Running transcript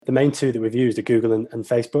The main two that we've used are Google and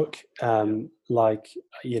Facebook.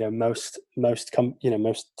 Most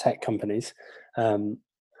tech companies. And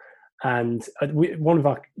one of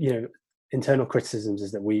our internal criticisms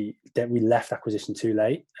is that we left acquisition too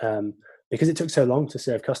late, because it took so long to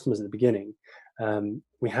serve customers at the beginning.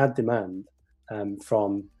 We had demand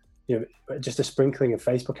from just a sprinkling of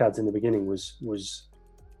Facebook ads in the beginning was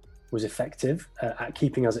effective at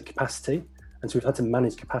keeping us at capacity, and so we've had to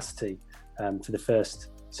manage capacity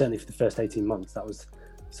certainly for the first 18 months. That was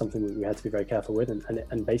something that we had to be very careful with,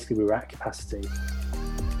 and basically we were at capacity.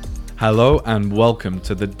 Hello and welcome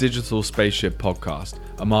to the Digital Spaceship Podcast,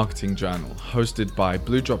 a marketing journal hosted by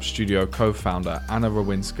Blue Drop Studio co-founder Anna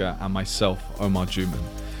Rawinska and myself, Omar Juman.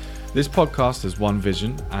 This podcast has one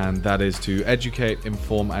vision, and that is to educate,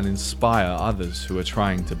 inform and inspire others who are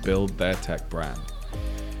trying to build their tech brand.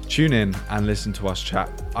 Tune in and listen to us chat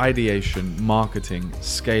ideation, marketing,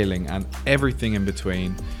 scaling and everything in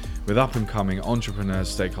between with up-and-coming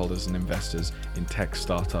entrepreneurs, stakeholders and investors in tech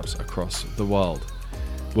startups across the world.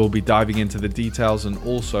 We'll be diving into the details and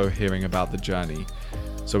also hearing about the journey.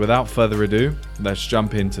 So without further ado, let's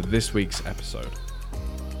jump into this week's episode.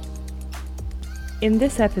 In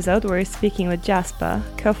this episode, we're speaking with Jasper,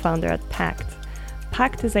 co-founder at Pact.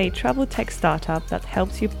 Pact is a travel tech startup that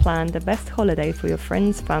helps you plan the best holiday for your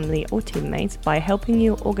friends, family or teammates by helping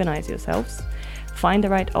you organize yourselves, find the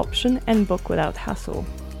right option and book without hassle.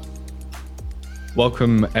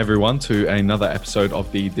 Welcome everyone to another episode of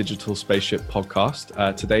the Digital Spaceship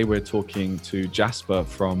Podcast. Today we're talking to Jasper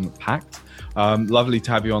from Pact. Lovely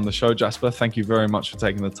to have you on the show, Jasper. Thank you very much for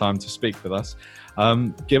taking the time to speak with us.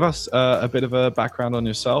 Give us a bit of a background on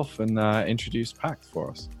yourself and introduce Pact for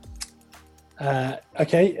us. Well,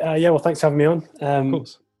 thanks for having me on. Of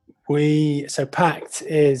course. So Pact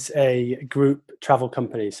is a group travel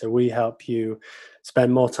company. So we help you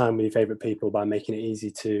spend more time with your favorite people by making it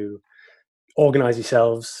easy to organize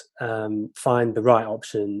yourselves, find the right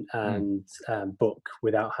option and book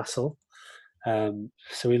without hassle.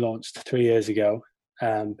 So we launched 3 years ago.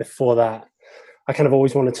 Before that, I kind of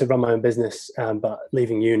always wanted to run my own business, but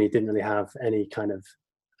leaving uni didn't have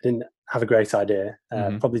a great idea.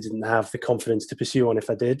 Probably didn't have the confidence to pursue one if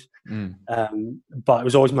I did. But it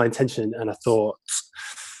was always my intention, and I thought,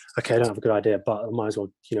 okay, I don't have a good idea, but I might as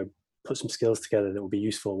well, put some skills together that will be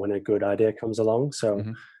useful when a good idea comes along. So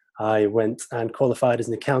I went and qualified as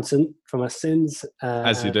an accountant for my sins.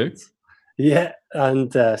 As you do. Yeah,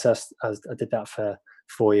 and so I did that for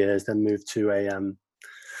 4 years, then moved to a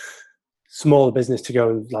smaller business to go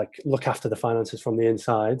and look after the finances from the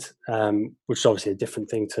inside, which is obviously a different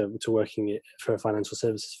thing to working for a financial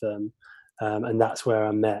services firm. And that's where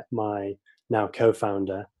I met my now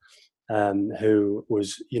co-founder, who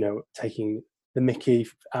was, taking the mickey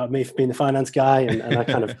out of me for being the finance guy. And I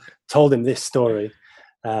kind of told him this story.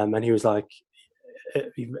 And he was like,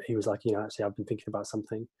 actually, I've been thinking about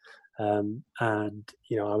something. And, I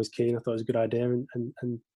was keen. I thought it was a good idea,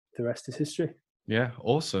 and the rest is history. Yeah,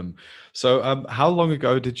 awesome. So how long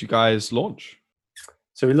ago did you guys launch?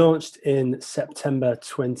 So we launched in September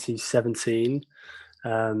 2017,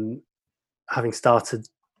 having started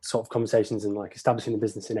sort of conversations and establishing the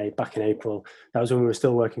business back in April. That was when we were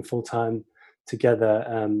still working full time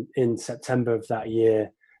together. In September of that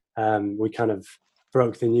year, we kind of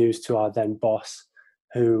broke the news to our then boss,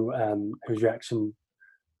 whose reaction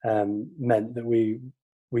meant that we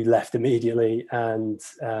left immediately,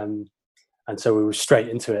 and so we were straight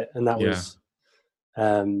into it, and that was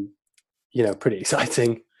pretty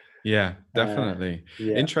exciting. Yeah, definitely.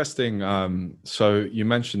 Interesting. So you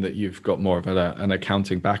mentioned that you've got more of an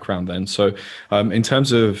accounting background then. So in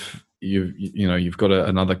terms of you've got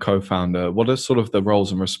another co-founder, what are sort of the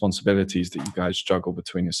roles and responsibilities that you guys juggle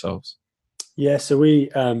between yourselves? Yeah, so we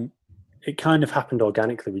it kind of happened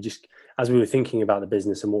organically. We just, as we were thinking about the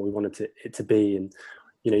business and what we wanted it to be, and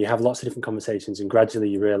you have lots of different conversations, and gradually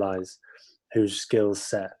you realize whose skill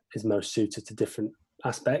set is most suited to different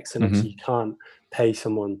aspects. And obviously you can't pay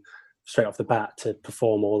someone straight off the bat to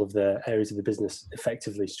perform all of the areas of the business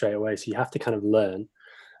effectively straight away. So you have to kind of learn.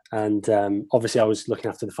 And obviously I was looking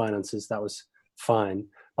after the finances. That was fine.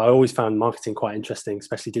 I always found marketing quite interesting,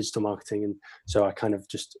 especially digital marketing. And so I kind of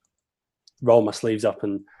just rolled my sleeves up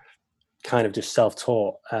and kind of just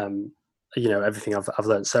self-taught, everything I've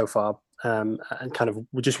learned so far. And kind of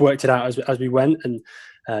we just worked it out as we went. And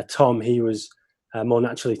Tom, he was more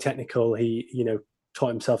naturally technical. He taught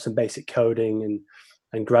himself some basic coding,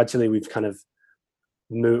 and gradually we've kind of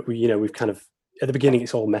moved. We've kind of, at the beginning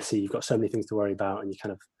it's all messy. You've got so many things to worry about, and you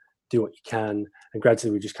kind of do what you can. And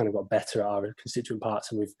gradually we just kind of got better at our constituent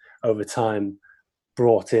parts, and we've over time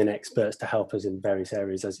brought in experts to help us in various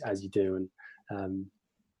areas as you do. And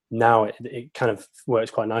now it kind of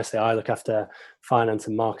works quite nicely. I look after finance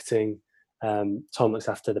and marketing. Tom looks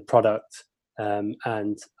after the product,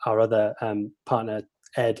 and our other partner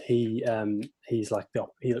Ed, he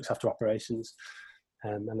looks after operations,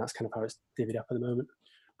 and that's kind of how it's divvied up at the moment.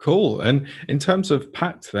 Cool. And in terms of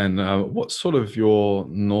Pact, then, what's sort of your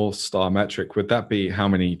North Star metric? Would that be how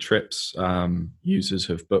many trips users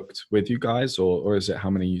have booked with you guys, or is it how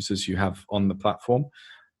many users you have on the platform?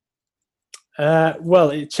 Well,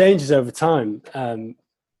 it changes over time.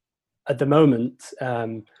 At the moment,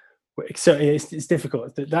 so it's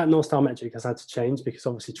difficult. That North Star metric has had to change because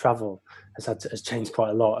obviously travel has changed quite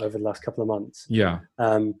a lot over the last couple of months. Yeah.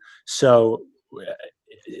 So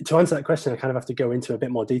to answer that question, I kind of have to go into a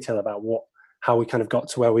bit more detail about how we kind of got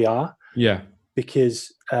to where we are. Yeah.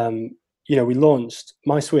 Because we launched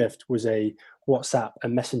MySwift was a WhatsApp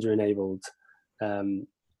and Messenger enabled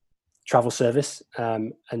travel service,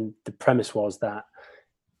 and the premise was that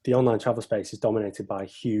the online travel space is dominated by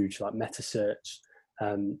huge like meta search,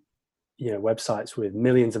 websites with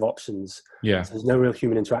millions of options. Yeah. So there's no real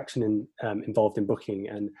human interaction involved in booking,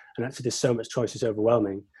 and actually there's so much choice, it's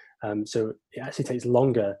overwhelming. So it actually takes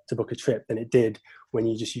longer to book a trip than it did when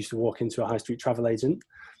you just used to walk into a high street travel agent.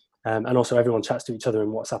 And also everyone chats to each other in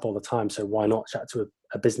WhatsApp all the time. So why not chat to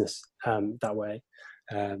a business that way?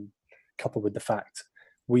 Coupled with the fact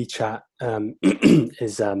WeChat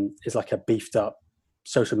is like a beefed up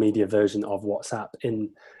social media version of WhatsApp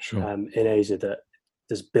in Asia that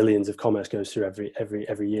there's billions of commerce goes through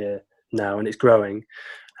every year now, and it's growing.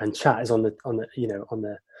 And chat is on the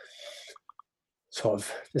sort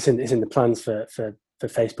of it's in the plans for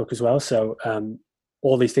Facebook as well. So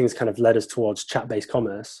all these things kind of led us towards chat-based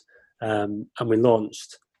commerce, and we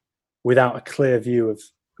launched without a clear view of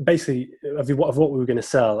what we were going to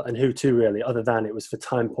sell and who to, really, other than it was for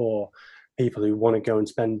time poor people who want to go and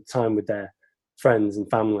spend time with their friends and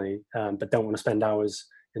family, but don't want to spend hours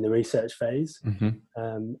in the research phase. Mm-hmm.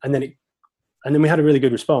 And then we had a really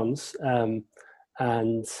good response,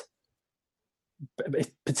 and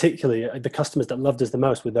particularly the customers that loved us the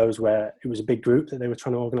most were those where it was a big group that they were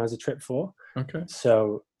trying to organize a trip for. Okay.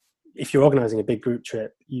 So if you're organizing a big group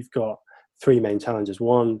trip, you've got three main challenges.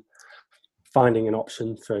 One, finding an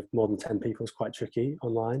option for more than 10 people is quite tricky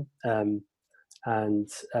online.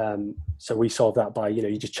 So we solve that by,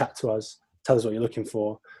 you just chat to us, tell us what you're looking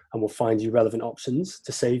for, and we'll find you relevant options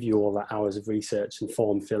to save you all that hours of research and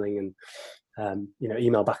form filling and,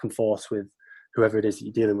 email back and forth with whoever it is that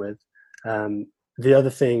you're dealing with. The other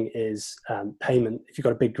thing is payment. If you've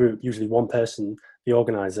got a big group, usually one person, the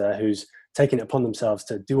organizer, who's taking it upon themselves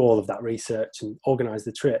to do all of that research and organize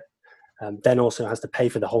the trip, then also has to pay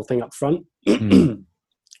for the whole thing up front,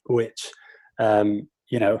 which,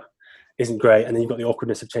 isn't great. And then you've got the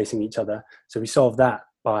awkwardness of chasing each other. So we solve that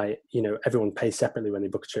by, everyone pays separately when they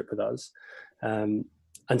book a trip with us. And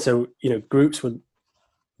so, groups were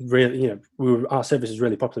really, our service is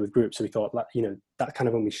really popular with groups. So we thought, that kind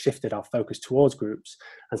of when we shifted our focus towards groups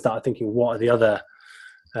and started thinking, what are the other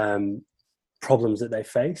problems that they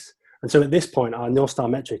face? And so at this point, our North Star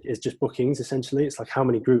metric is just bookings, essentially. It's like how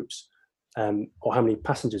many groups or how many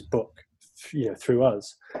passengers book, through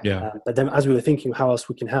us. Yeah. But then as we were thinking how else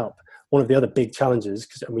we can help, one of the other big challenges,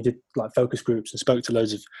 because we did like focus groups and spoke to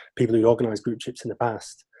loads of people who organized group trips in the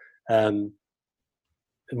past.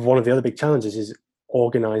 One of the other big challenges is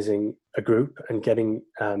organizing a group and getting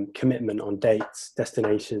commitment on dates,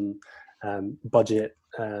 destination, budget,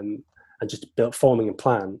 and just forming a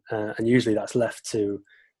plan. And usually that's left to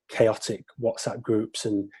chaotic WhatsApp groups.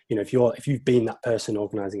 And if you've been that person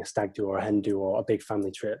organizing a stag do or a hen do or a big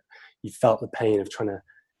family trip, you felt the pain of trying to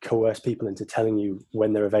coerce people into telling you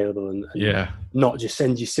when they're available and not just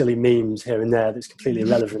send you silly memes here and there that's completely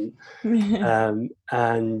irrelevant.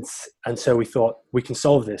 And so we thought we can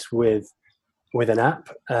solve this with an app,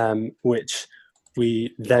 which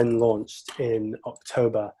we then launched in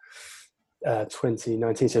October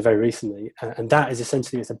 2019, so very recently. And that is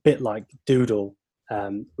essentially, it's a bit like Doodle,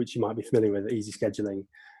 which you might be familiar with, easy scheduling,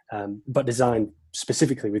 but designed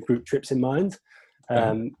specifically with group trips in mind.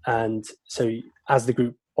 And so as the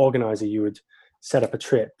group organizer, you would set up a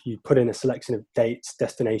trip, you put in a selection of dates,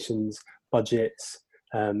 destinations, budgets,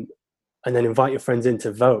 and then invite your friends in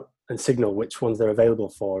to vote and signal which ones they're available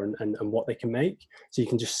for and what they can make. So you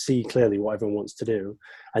can just see clearly what everyone wants to do.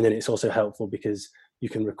 And then it's also helpful because you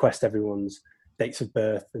can request everyone's dates of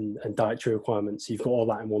birth and dietary requirements. So you've got all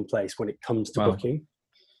that in one place when it comes to booking.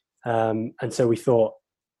 And so we thought,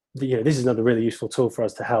 this is another really useful tool for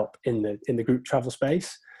us to help in the group travel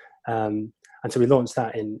space. And so we launched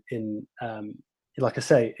that in like I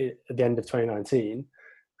say, at the end of 2019,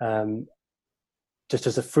 just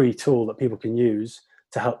as a free tool that people can use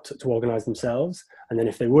to help to organise themselves. And then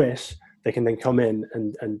if they wish, they can then come in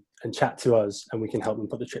and chat to us, and we can help them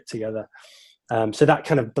put the trip together. So that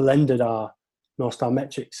kind of blended our North Star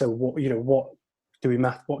metrics. So what do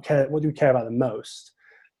we care about the most?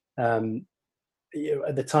 At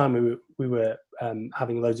the time, we were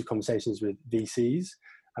having loads of conversations with VCs,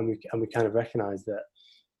 and we kind of recognised that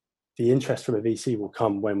the interest from a VC will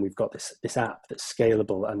come when we've got this app that's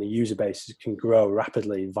scalable and the user base can grow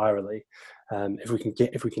rapidly, virally.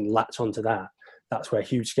 If we can latch onto that, that's where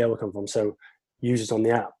huge scale will come from. So users on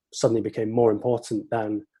the app suddenly became more important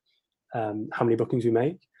than how many bookings we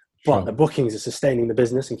make. But the bookings are sustaining the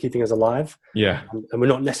business and keeping us alive. Yeah. And we're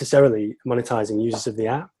not necessarily monetizing users of the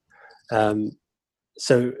app.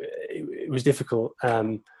 So it was difficult.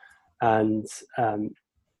 And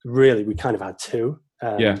really, we kind of had two.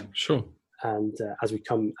 Yeah, sure. And as we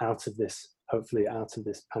come hopefully out of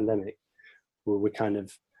this pandemic, we're kind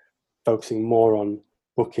of focusing more on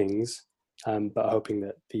bookings, but hoping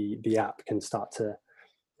that the app can start to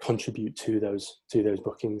contribute to those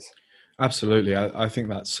bookings. Absolutely. I think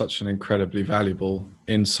that's such an incredibly valuable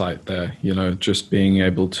insight there, just being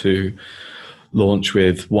able to launch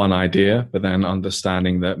with one idea, but then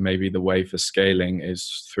understanding that maybe the way for scaling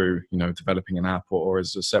is through, developing an app or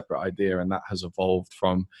as a separate idea. And that has evolved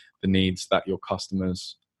from the needs that your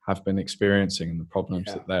customers have been experiencing and the problems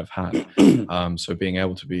that they've had. So being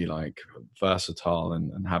able to be like versatile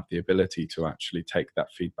and have the ability to actually take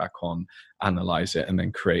that feedback on, analyze it, and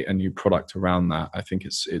then create a new product around that, I think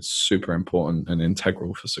it's super important and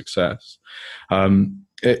integral for success.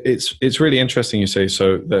 It's really interesting you say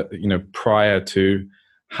so that, prior to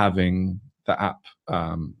having the app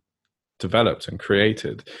developed and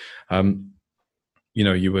created,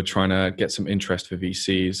 you were trying to get some interest for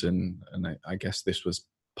VCs, and I guess this was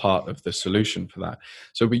part of the solution for that.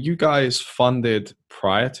 So were you guys funded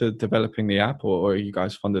prior to developing the app, or are you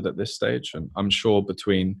guys funded at this stage? And I'm sure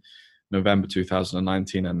between November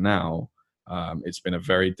 2019 and now, it's been a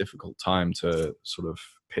very difficult time to sort of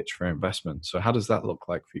pitch for investment. So how does that look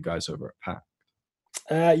like for you guys over at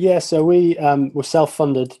Pact? So we were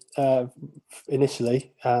self-funded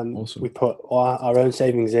initially. Awesome. We put our own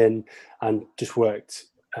savings in and just worked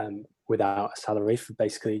without a salary for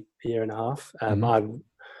basically a year and a half. I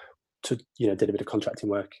did a bit of contracting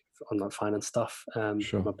work on that finance stuff.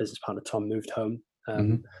 Sure. My business partner Tom moved home,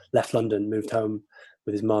 left London, moved home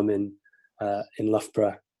with his mum in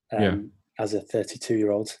Loughborough as a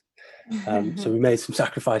 32-year-old. So we made some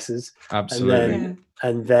sacrifices. Absolutely.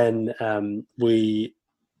 And then we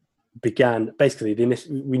began, basically,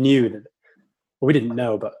 we knew that, well, we didn't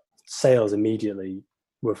know, but sales immediately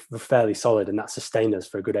were fairly solid, and that sustained us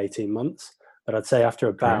for a good 18 months. But I'd say after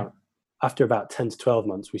about 10 to 12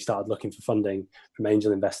 months, we started looking for funding from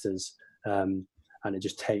angel investors, and it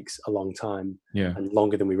just takes a long time and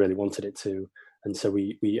longer than we really wanted it to. And so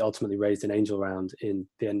we ultimately raised an angel round in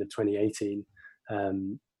the end of 2018,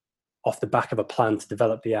 off the back of a plan to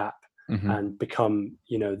develop the app and become,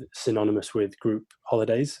 synonymous with group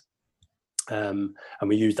holidays. And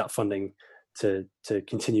we used that funding to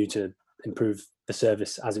continue to improve the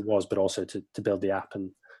service as it was, but also to build the app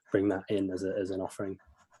and bring that in as an offering.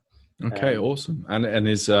 Okay, awesome. And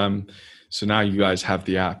is so now you guys have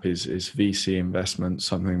the app. Is VC investment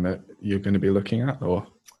something that you're going to be looking at, or?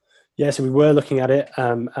 Yeah, so we were looking at it,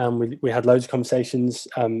 and we had loads of conversations.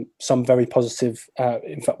 Some very positive.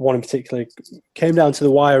 In fact, one in particular came down to the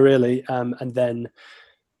wire really, and then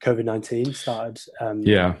COVID-19 started.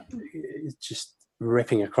 Just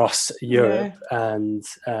ripping across Europe, and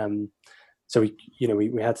so we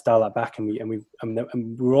had to dial that back, and we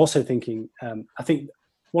were also thinking. I think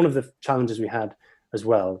one of the challenges we had as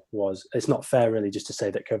well was, it's not fair really just to say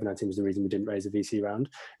that COVID-19 was the reason we didn't raise a VC round.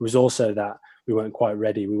 It was also that we weren't quite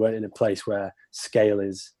ready. We weren't in a place where scale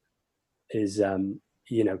is kind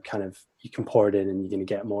of, you can pour it in and you're going to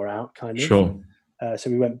get more out kind of. Sure. So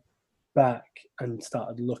we went back and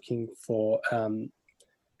started looking for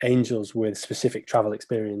angels with specific travel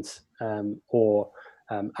experience or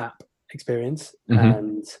app experience.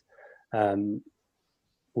 And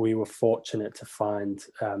we were fortunate to find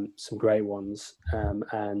some great ones,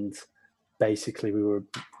 and basically we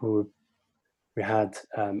had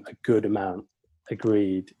a good amount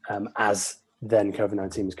agreed as then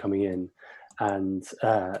COVID-19 was coming in, and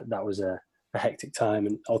that was a hectic time,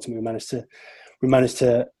 and ultimately we managed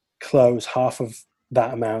to close half of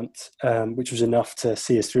that amount, which was enough to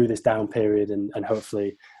see us through this down period and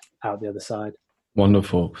hopefully out the other side.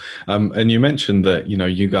 Wonderful. And you mentioned that, you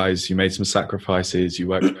made some sacrifices. You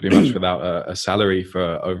worked pretty much without a salary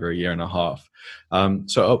for over a year and a half.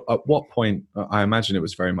 So at what point, I imagine it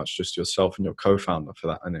was very much just yourself and your co-founder for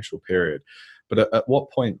that initial period. But at what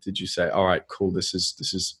point did you say, all right, cool, this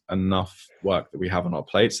is enough work that we have on our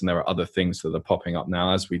plates, and there are other things that are popping up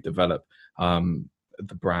now as we develop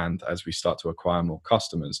the brand, as we start to acquire more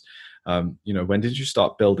customers? When did you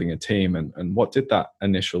start building a team, and what did that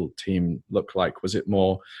initial team look like? Was it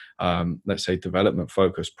more, let's say, development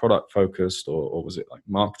focused, product focused, or was it like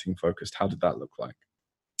marketing focused? How did that look like?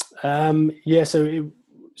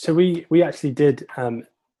 So we actually did.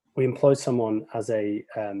 We employed someone as a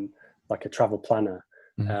like a travel planner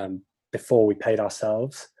before we paid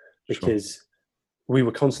ourselves, because we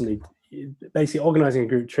were constantly basically organizing a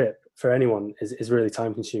group trip for anyone is really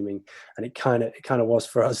time consuming, and it kind of was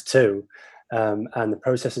for us too. And the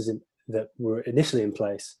processes that were initially in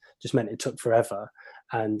place just meant it took forever.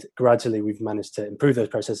 And gradually we've managed to improve those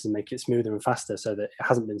processes and make it smoother and faster, so that it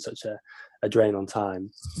hasn't been such a drain on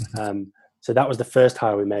time. So that was the first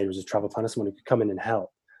hire we made, was a travel planner, someone who could come in and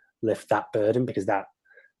help lift that burden, because that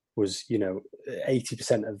was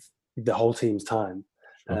 80% of the whole team's time.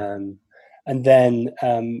 And then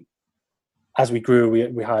as we grew,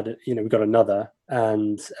 we had we got another,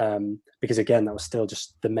 and because again that was still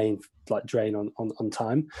just the main drain on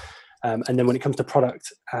time. And then when it comes to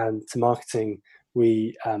product and to marketing,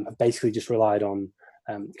 we have basically just relied on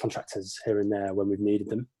contractors here and there when we've needed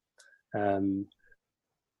them, and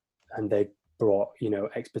they brought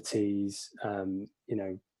expertise,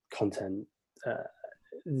 content,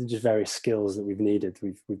 just various skills that we've needed.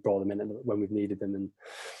 We've brought them in when we've needed them,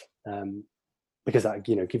 and because that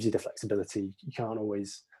gives you the flexibility. You can't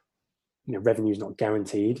always, revenue is not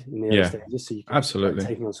guaranteed in the early stages, so you can, absolutely,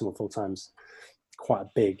 taking on someone full time's quite a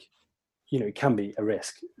big, it can be a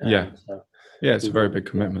risk. It's a very big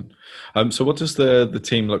commitment. So what does the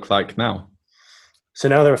team look like now? So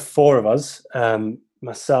now there are 4 of us,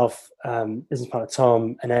 myself, business partner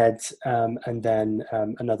Tom and Ed, and then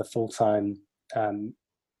another full-time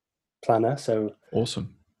planner. So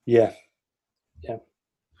awesome. Yeah.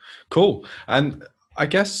 Cool. And I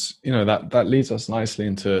guess, that leads us nicely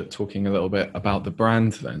into talking a little bit about the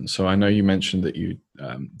brand then. So I know you mentioned that you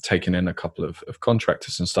taken in a couple of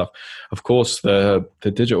contractors and stuff. Of course, the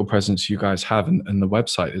digital presence you guys have and the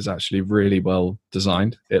website is actually really well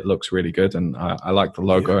designed. It looks really good, and I like the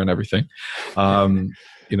logo and everything. From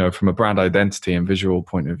a brand identity and visual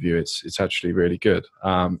point of view, it's actually really good.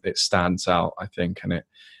 It stands out, I think, and it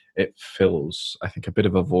fills, I think, a bit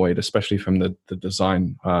of a void, especially from the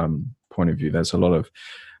design point of view. There's a lot of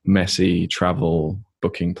messy travel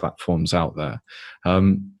booking platforms out there.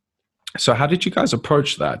 So how did you guys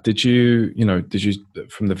approach that? Did you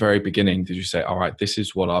from the very beginning, did you say, all right, this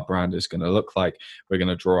is what our brand is going to look like. We're going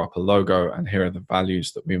to draw up a logo, and here are the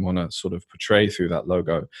values that we want to sort of portray through that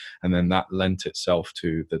logo. And then that lent itself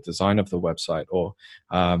to the design of the website, or,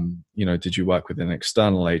 did you work with an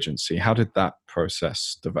external agency? How did that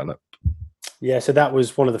process develop? Yeah, so that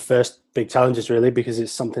was one of the first big challenges, really, because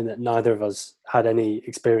it's something that neither of us had any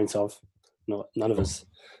experience of. None of us.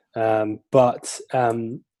 But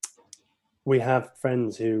we have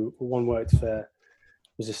friends who, one was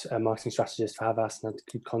a marketing strategist for Havas, and had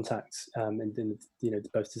good contacts in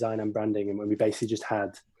both design and branding. And when we basically just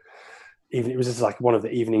had, it was just like one of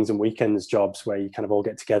the evenings and weekends jobs where you kind of all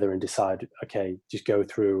get together and decide, okay, just go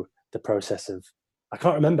through the process of, I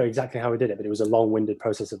can't remember exactly how we did it, but it was a long-winded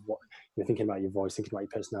process of what, thinking about your voice, thinking about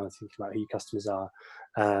your personality, thinking about who your customers are.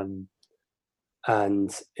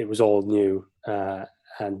 And it was all new.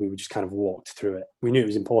 And we just kind of walked through it. We knew it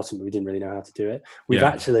was important, but we didn't really know how to do it. We've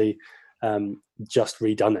actually just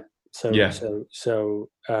redone it. So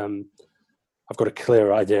I've got a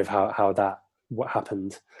clearer idea of what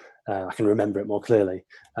happened. I can remember it more clearly.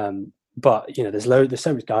 But there's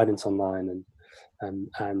so much guidance online,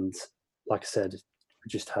 and like I said,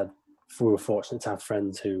 we were fortunate to have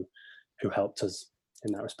friends who helped us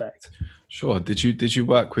in that respect. Sure. Did you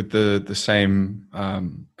work with the same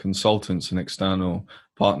consultants and external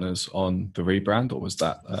partners on the rebrand, or was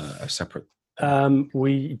that a separate?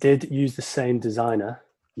 We did use the same designer,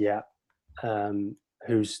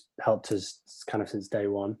 who's helped us kind of since day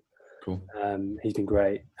one. Cool. He's been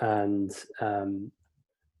great, and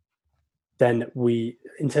then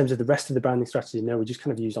in terms of the rest of the branding strategy, we just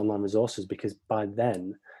kind of used online resources, because by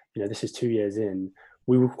then, this is 2 years in,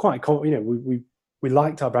 we were quite, we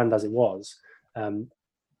liked our brand as it was,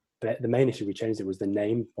 but the main issue we changed it was the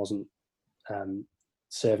name wasn't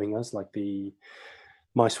serving us. Like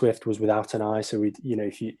My Swift was without an I, so it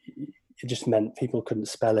just meant people couldn't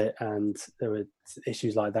spell it, and there were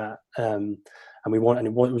issues like that. And we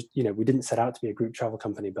didn't set out to be a group travel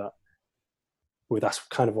company, but that's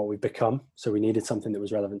kind of what we've become. So we needed something that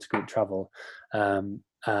was relevant to group travel, and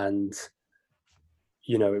it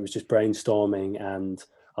was just brainstorming and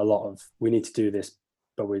a lot of, we need to do this,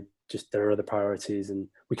 but there are other priorities, and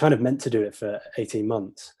we kind of meant to do it for 18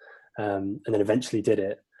 months, and then eventually did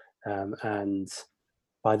it. And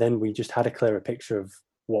by then we just had a clearer picture of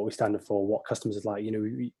what we stand for, what customers are like.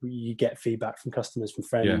 You get feedback from customers, from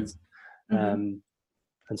friends. And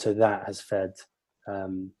so that has fed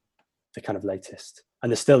the kind of latest.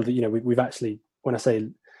 And there's still, we've actually, when I say,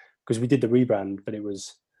 because we did the rebrand, but it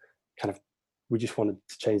was kind of, we just wanted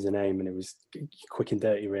to change the name, and it was quick and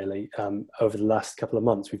dirty, really. Over the last couple of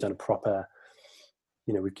months, we've done a proper,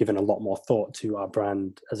 we've given a lot more thought to our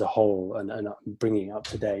brand as a whole, and bringing it up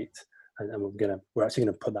to date. And we're actually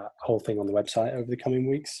gonna put that whole thing on the website over the coming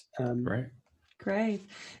weeks. Great.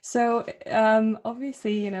 So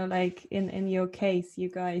obviously, like in your case, you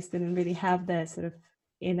guys didn't really have the sort of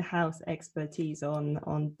in-house expertise on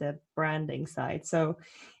the branding side. So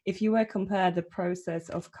if you were compare the process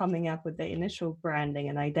of coming up with the initial branding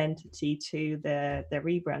and identity to the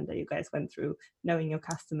rebrand that you guys went through, knowing your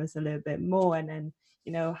customers a little bit more, and then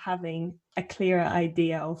having a clearer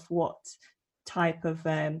idea of what type of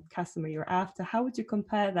customer you're after, how would you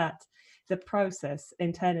compare that, the process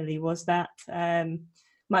internally? Was that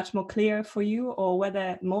much more clear for you, or were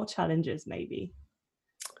there more challenges maybe?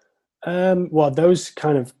 Well, those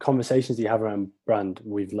kind of conversations that you have around brand,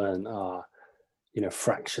 we've learned are,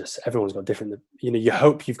 fractious. Everyone's got different, you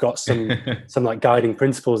hope you've got some like guiding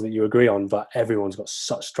principles that you agree on, but everyone's got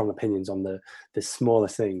such strong opinions on the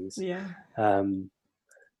smallest things. Yeah.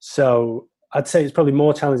 So I'd say it's probably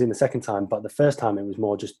more challenging the second time, but the first time it was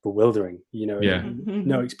more just bewildering,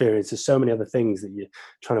 no experience. There's so many other things that you're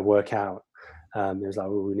trying to work out. It was like,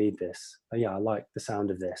 well, we need this. But yeah, I like the sound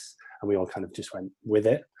of this. And we all kind of just went with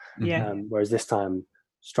it. Yeah. Whereas this time,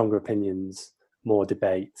 stronger opinions, more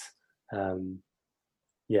debate.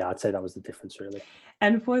 I'd say that was the difference, really.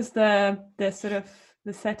 And was the sort of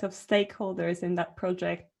the set of stakeholders in that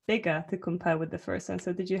project bigger to compare with the first one?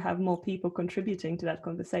 So did you have more people contributing to that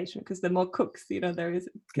conversation? Because the more cooks, there can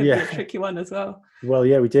be a tricky one as well. Well,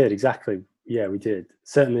 yeah, we did. Exactly. Yeah, we did.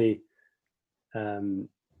 Certainly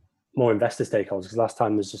more investor stakeholders, because last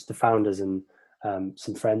time was just the founders and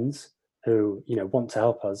some friends who, want to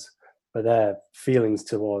help us, but their feelings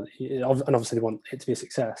toward, and obviously they want it to be a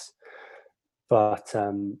success. But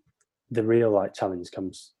the real challenge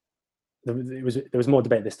comes, there was more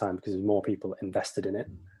debate this time because there's more people invested in it.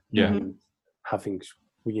 Having,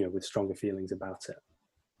 with stronger feelings about it.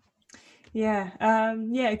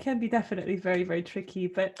 It can be definitely very, very tricky,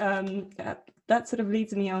 but that sort of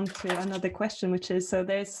leads me on to another question, which is, so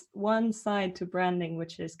there's one side to branding,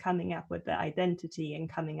 which is coming up with the identity and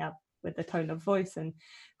coming up with the tone of voice and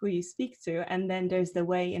who you speak to, and then there's the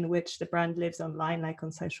way in which the brand lives online, like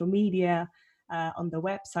on social media, on the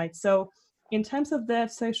website. So in terms of the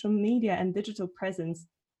social media and digital presence,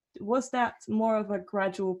 was that more of a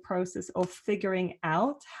gradual process of figuring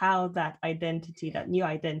out how that identity, that new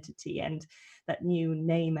identity and that new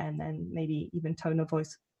name and then maybe even tone of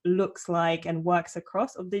voice looks like and works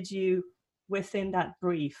across? Or did you, within that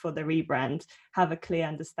brief for the rebrand, have a clear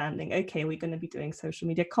understanding, okay, we're going to be doing social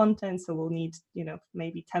media content, so we'll need,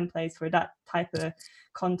 maybe templates for that type of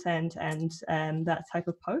content and that type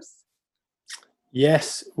of posts?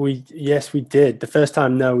 Yes, we did. The first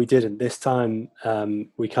time, no, we didn't. This time,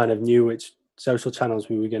 we kind of knew which social channels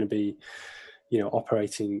we were going to be,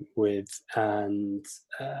 operating with, and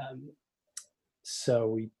so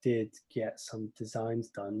we did get some designs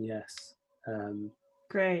done. Yes.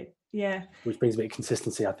 Great. Yeah. Which brings a bit of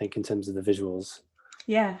consistency, I think, in terms of the visuals.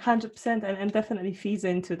 Yeah, 100%, and definitely feeds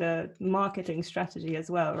into the marketing strategy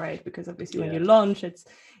as well, right? Because obviously when you launch, it's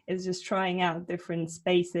just trying out different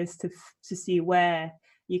spaces to see where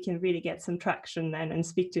you can really get some traction and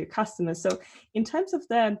speak to your customers. So in terms of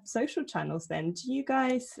the social channels then, do you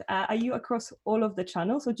guys, are you across all of the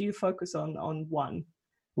channels, or do you focus on one?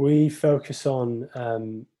 We focus on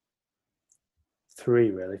 3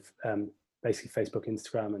 really, basically Facebook,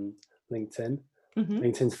 Instagram and LinkedIn.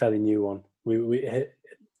 LinkedIn's a fairly new one. We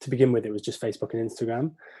to begin with, it was just Facebook and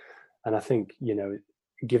Instagram, and I think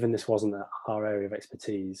given this wasn't our area of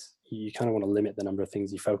expertise, you kind of want to limit the number of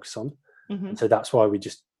things you focus on. And so that's why we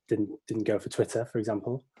just didn't go for Twitter, for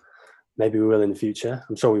example. Maybe we will in the future.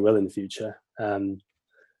 I'm sure we will in the future, but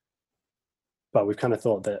we've kind of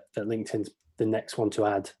thought that LinkedIn's the next one to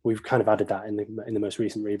add. We've kind of added that in the most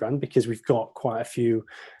recent rebrand because we've got quite a few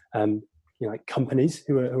like companies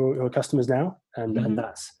who are customers now, and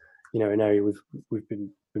that's an area we've been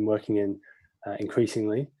working in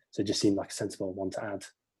increasingly. So it just seemed like a sensible one to add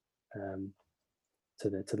to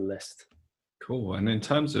the list. Cool. And in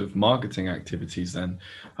terms of marketing activities, then,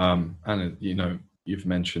 Anna, you've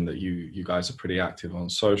mentioned that you guys are pretty active on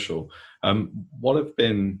social. What have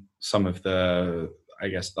been some of the, I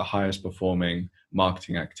guess, the highest performing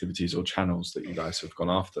marketing activities or channels that you guys have gone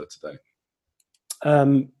after today?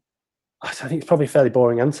 I think it's probably a fairly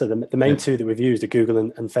boring answer. The main two that we've used are Google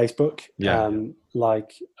and Facebook.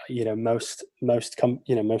 Like, most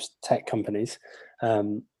tech companies.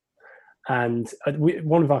 And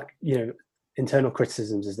one of our, internal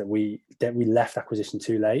criticisms is that we left acquisition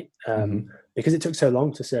too late, because it took so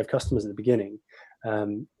long to serve customers at the beginning.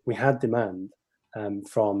 We had demand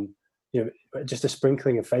from, just a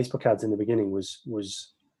sprinkling of Facebook ads in the beginning was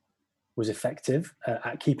effective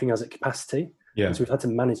at keeping us at capacity. So we've had to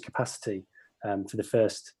manage capacity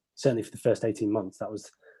certainly for the first 18 months. That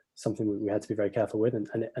was something we had to be very careful with,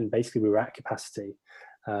 and basically we were at capacity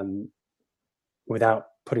without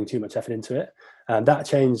putting too much effort into it. That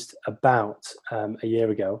changed about a year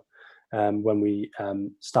ago, when we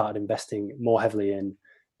started investing more heavily in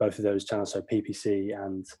both of those channels, so PPC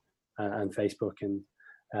and Facebook, and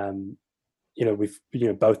we've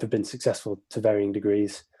both have been successful to varying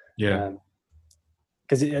degrees.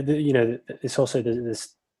 Because it's also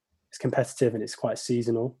it's competitive and it's quite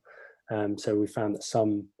seasonal. So we found that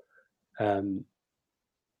some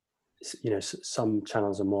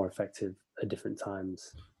channels are more effective at different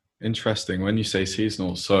times. Interesting. When you say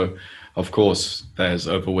seasonal, so of course there's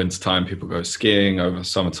over winter time people go skiing, over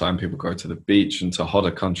summertime people go to the beach and to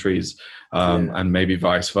hotter countries, and maybe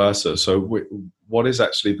vice versa. So what is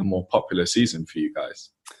actually the more popular season for you guys?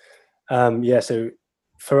 So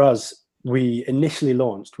for us, we initially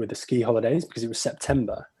launched with the ski holidays because it was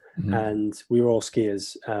September, and we were all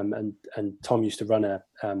skiers, and Tom used to run a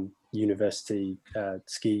university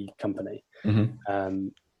ski company.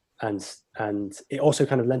 And it also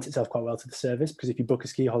kind of lent itself quite well to the service, because if you book a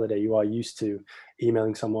ski holiday, you are used to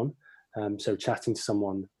emailing someone, so chatting to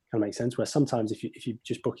someone kind of makes sense. Where sometimes if you're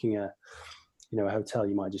just booking a hotel,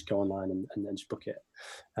 you might just go online and then just book it.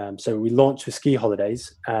 So we launched with ski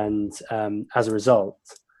holidays, and as a result,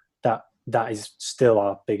 that is still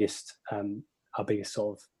our biggest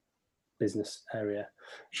sort of business area.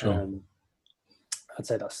 Sure. I'd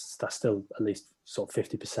say that's still at least sort of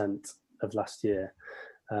 50% of last year.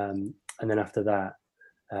 And then after that,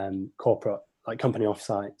 corporate, like company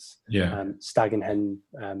offsites, stag and hen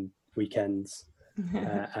weekends,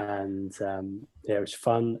 and it was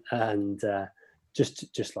fun, and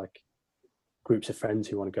just like groups of friends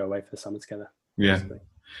who want to go away for the summer together. Basically.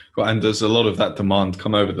 Well, and does a lot of that demand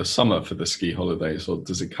come over the summer for the ski holidays, or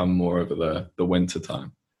does it come more over the winter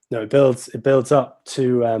time? No, it builds up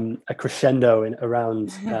to a crescendo in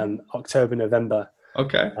around October, November.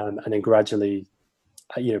 Okay. And then gradually,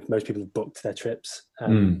 most people have booked their trips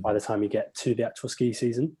by the time you get to the actual ski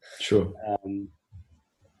season. Sure.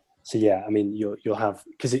 So yeah, I mean, you'll have,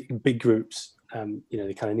 because big groups,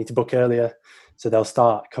 they kind of need to book earlier, so they'll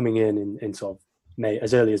start coming in sort of May,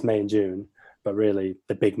 as early as May and June. But really,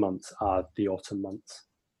 the big months are the autumn months.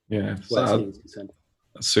 Yeah,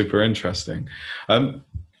 that's super interesting.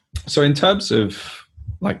 So in terms of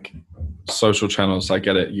like social channels, I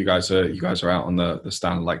get it. You guys are out on the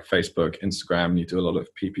standard like Facebook, Instagram. You do a lot of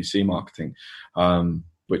PPC marketing,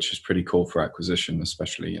 which is pretty cool for acquisition,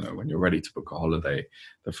 especially when you're ready to book a holiday.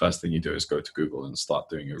 The first thing you do is go to Google and start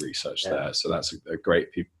doing your research there. So that's a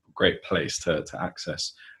great place to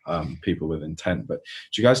access people with intent. But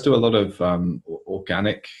do you guys do a lot of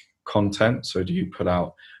organic content? So do you put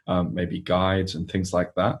out maybe guides and things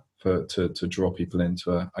like that to draw people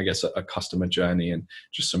into a customer journey and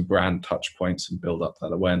just some brand touch points and build up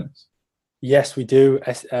that awareness? Yes, we do.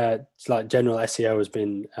 It's like general SEO has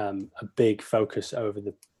been a big focus over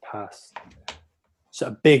the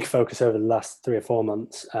last 3 or 4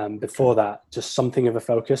 months. Before that, just something of a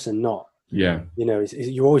focus and not. You're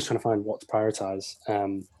always trying to find what to prioritize.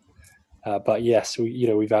 But yes,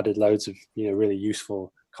 we've added loads of really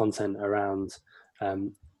useful content around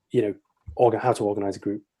how to organize a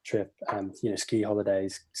group trip, ski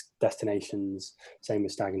holidays, destinations, same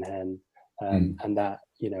with stag and hen, and that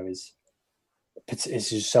is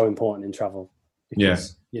just so important in travel,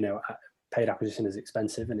 because paid acquisition is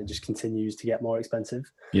expensive and it just continues to get more expensive.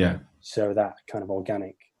 So that kind of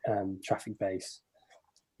organic traffic base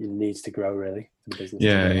needs to grow really for the business.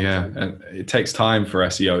 And it takes time for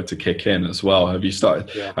SEO to kick in as well. Have you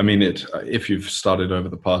started? I mean, if you've started over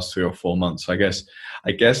the past 3 or 4 months, I guess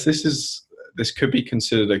this could be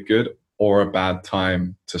considered a good or a bad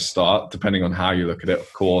time to start, depending on how you look at it.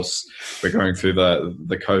 Of course, we're going through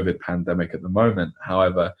the COVID pandemic at the moment.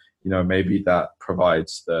 However, maybe that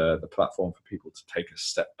provides the platform for people to take a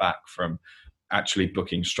step back from actually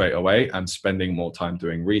booking straight away and spending more time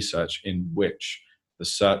doing research, in which the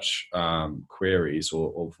search queries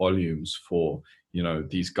or volumes for,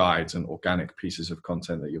 these guides and organic pieces of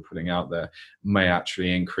content that you're putting out there may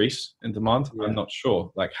actually increase in demand. Yeah. I'm not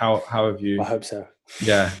sure. Like, how have you? I hope so.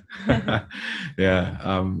 Yeah. Yeah.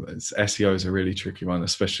 SEO is a really tricky one,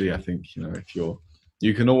 especially I think, if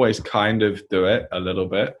you can always kind of do it a little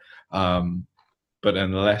bit. But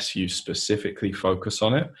unless you specifically focus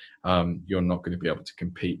on it, you're not going to be able to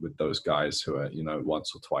compete with those guys who are,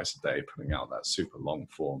 once or twice a day putting out that super long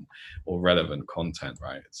form or relevant content,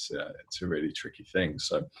 right? It's a really tricky thing.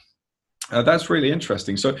 So that's really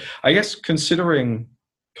interesting. So I guess considering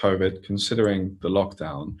COVID, considering the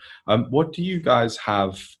lockdown, what do you guys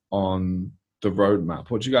have on the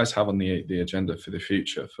roadmap? What do you guys have on the agenda for the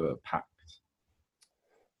future for Pact?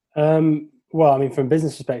 Well, I mean, from a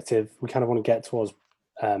business perspective, we kind of want to get towards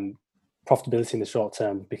profitability in the short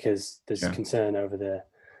term because there's concern over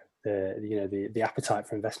the appetite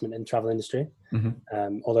for investment in the travel industry.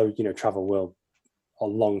 Mm-hmm. Although travel will,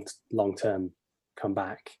 long term, come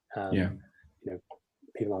back.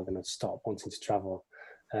 People aren't going to stop wanting to travel.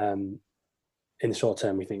 In the short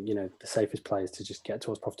term, we think the safest play is to just get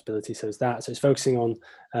towards profitability. So it's that. So it's focusing on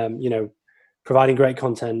providing great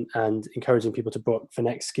content and encouraging people to book for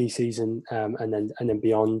next ski season, and then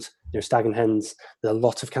beyond. Stag and hens. There's a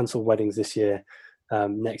lot of cancelled weddings this year.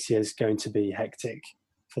 Next year is going to be hectic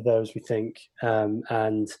for those, we think.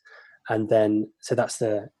 And then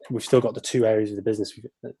so we've still got the two areas of the business.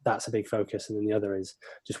 That's a big focus, and then the other is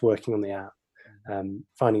just working on the app,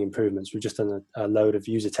 finding improvements. We've just done a load of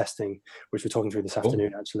user testing, which we're talking through this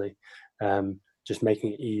afternoon actually. Just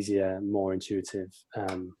making it easier, more intuitive.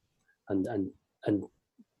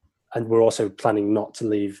 And we're also planning not to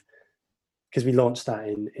leave, because we launched that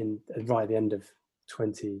in right at the end of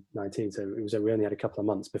 2019. So we only had a couple of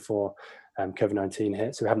months before COVID-19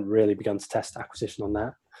 hit. So we haven't really begun to test acquisition on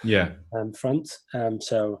that front.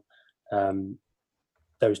 So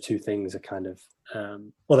those two things are kind of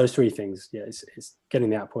those three things. Yeah, it's getting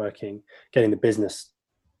the app working, getting the business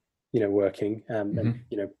working, and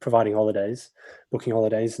providing holidays, booking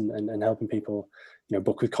holidays, and helping people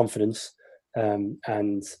book with confidence,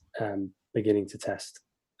 and beginning to test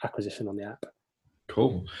acquisition on the app.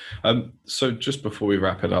 Cool. So just before we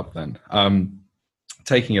wrap it up then,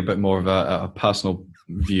 taking a bit more of a personal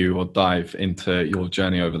view or dive into your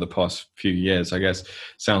journey over the past few years, I guess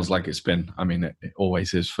sounds like it's been, it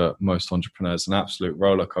always is for most entrepreneurs, an absolute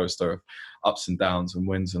roller coaster of ups and downs and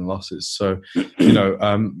wins and losses. So,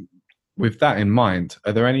 with that in mind,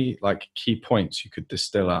 are there any key points you could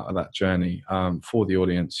distill out of that journey for the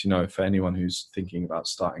audience, for anyone who's thinking about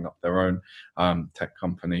starting up their own tech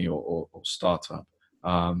company or startup,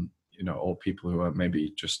 or people who are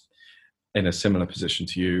maybe just in a similar position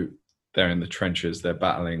to you? They're in the trenches, they're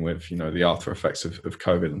battling with, the after effects of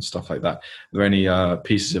COVID and stuff like that. Are there any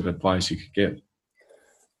pieces of advice you could give?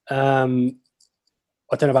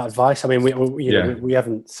 I don't know about advice. We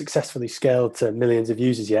haven't successfully scaled to millions of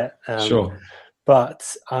users yet. Sure.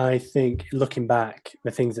 But I think looking back,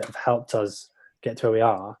 the things that have helped us get to where we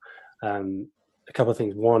are, a couple of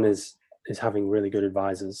things. One is having really good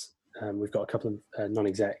advisors. We've got a couple of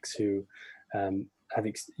non-execs who have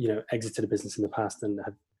exited a business in the past and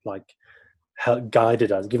have helped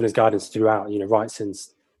guided us, given us guidance throughout. Right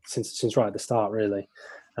since right at the start, really,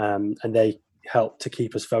 and they help to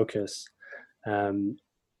keep us focused. And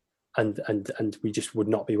we just would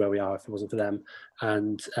not be where we are if it wasn't for them.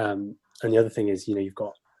 And the other thing is, you've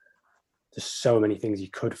got just so many things you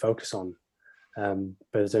could focus on,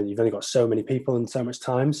 but you've only got so many people and so much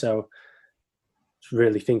time. So it's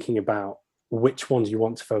really thinking about which ones you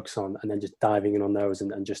want to focus on, and then just diving in on those,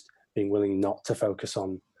 and just being willing not to focus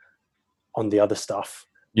on the other stuff.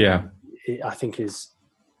 I think is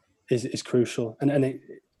crucial. And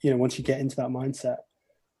once you get into that mindset,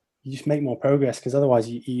 you just make more progress, because otherwise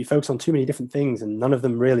you focus on too many different things and none of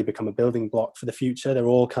them really become a building block for the future. They're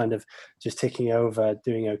all kind of just ticking over,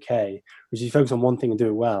 doing okay. Whereas you focus on one thing and do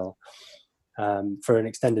it well for an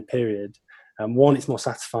extended period. One, it's more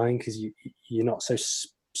satisfying because you're not so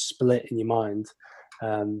split in your mind.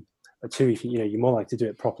 But two, you're more likely to do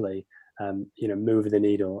it properly, move the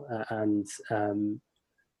needle, and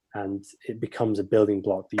it becomes a building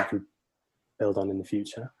block that you can build on in the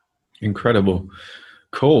future. Incredible.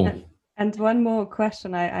 Cool. And one more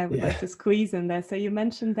question I would like to squeeze in there. So you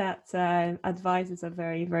mentioned that advisors are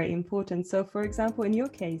very, very important. So for example, in your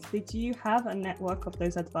case, did you have a network of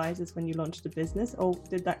those advisors when you launched the business, or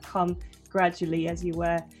did that come gradually as you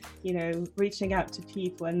were, reaching out to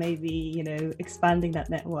people and maybe, expanding that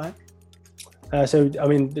network?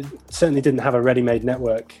 Certainly didn't have a ready-made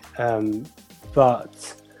network,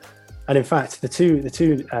 but And in fact, the two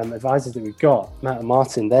advisors that we've got, Matt and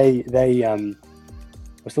Martin, they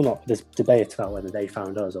we're still not, there's debate about whether they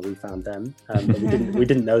found us or we found them, but we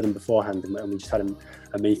didn't know them beforehand, and we just had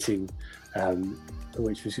a meeting,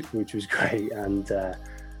 which was great, and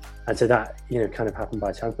so that, you know, kind of happened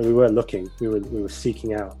by chance. But we were looking, we were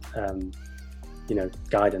seeking out, you know,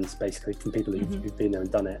 guidance basically from people who've been there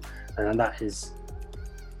and done it, and that is,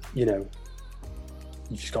 you know,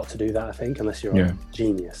 you just got to do that, I think, unless you're a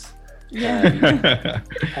genius.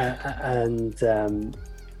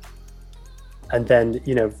 And then,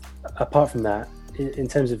 you know, apart from that, in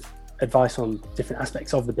terms of advice on different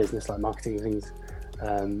aspects of the business, like marketing and things,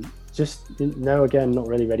 just, no, again, not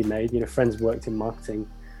really ready-made. You know, friends worked in marketing,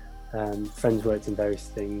 friends worked in various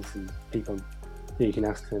things, and people, you can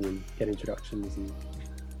ask them and get introductions, and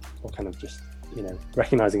or kind of just, you know,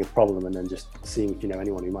 recognizing a problem and then just seeing if you know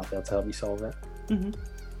anyone who might be able to help you solve it. Mm-hmm.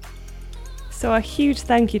 So a huge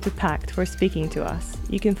thank you to Pact for speaking to us.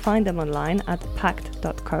 You can find them online at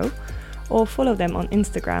pact.co or follow them on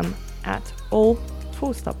Instagram at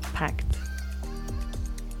all_pact.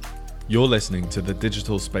 You're listening to the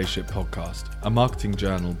Digital Spaceship Podcast, a marketing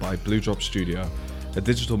journal by Blue Drop Studio, a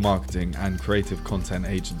digital marketing and creative content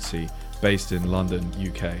agency based in London,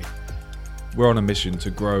 UK. We're on a mission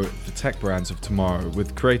to grow the tech brands of tomorrow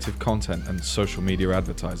with creative content and social media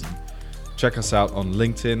advertising. Check us out on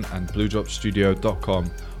LinkedIn and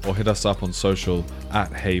bluedropstudio.com, or hit us up on social at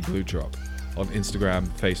HeyBlueDrop on Instagram,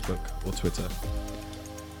 Facebook or Twitter.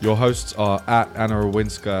 Your hosts are at Anna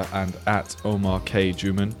Rawinska and at Omar K.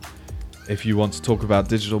 Juman. If you want to talk about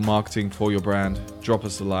digital marketing for your brand, drop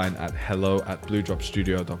us a line at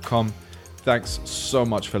hello@bluedropstudio.com. Thanks so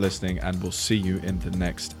much for listening, and we'll see you in the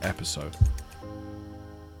next episode.